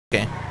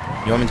Okay.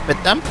 You want me to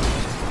pit them?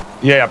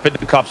 Yeah, pit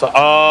the cops.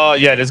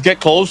 Yeah, just get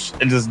close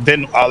and just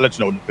then I'll let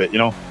you know when to pit. You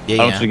know.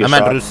 Yeah, I'm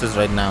at Roosters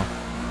right now.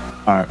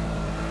 All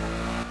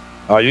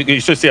right. You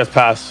should see us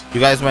pass.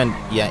 You guys went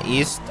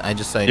east. I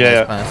just saw you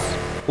guys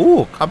pass.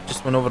 Ooh, cop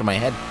just went over my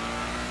head.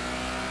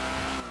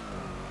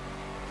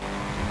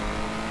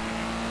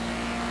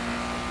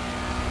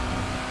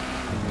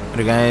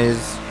 You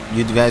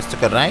guys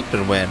took a right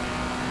or where?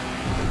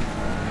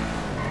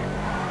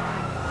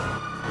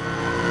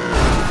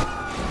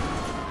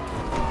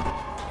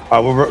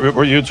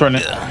 Where you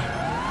turning?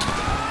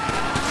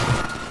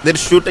 They're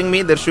shooting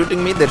me. They're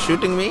shooting me. They're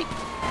shooting me.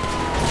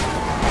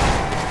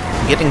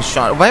 I'm getting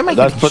shot. Why am I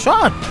getting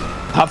shot?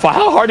 How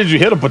hard did you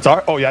hit them,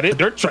 Patar? Oh yeah,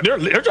 they're trying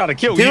to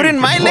kill you. They were in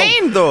my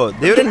lane though.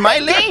 They were in my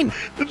lane.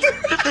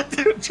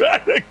 They're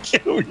trying to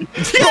kill you.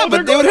 Yeah,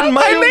 but they were in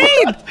my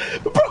lane.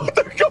 Bro,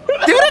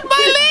 they were in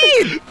my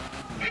lane.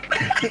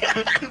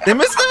 They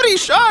missed every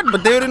shot,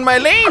 but they were in my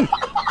lane.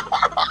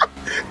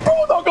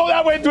 Bro, don't go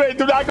that way, Dwayne.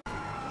 Do not go.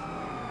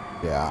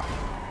 Yeah.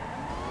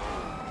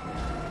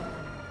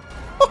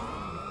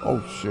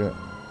 Oh shit.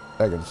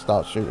 They're gonna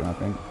start shooting, I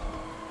think.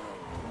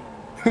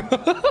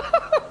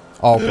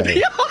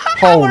 Okay.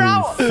 Holy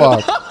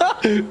fuck.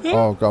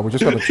 Oh god, we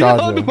just got a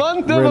charger.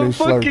 Really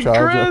slow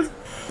charger.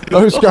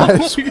 Those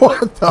guys,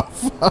 what the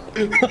fuck?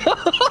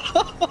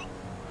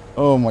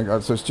 Oh my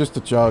god, so it's just a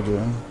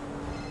charger.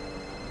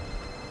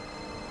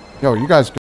 Yo, you guys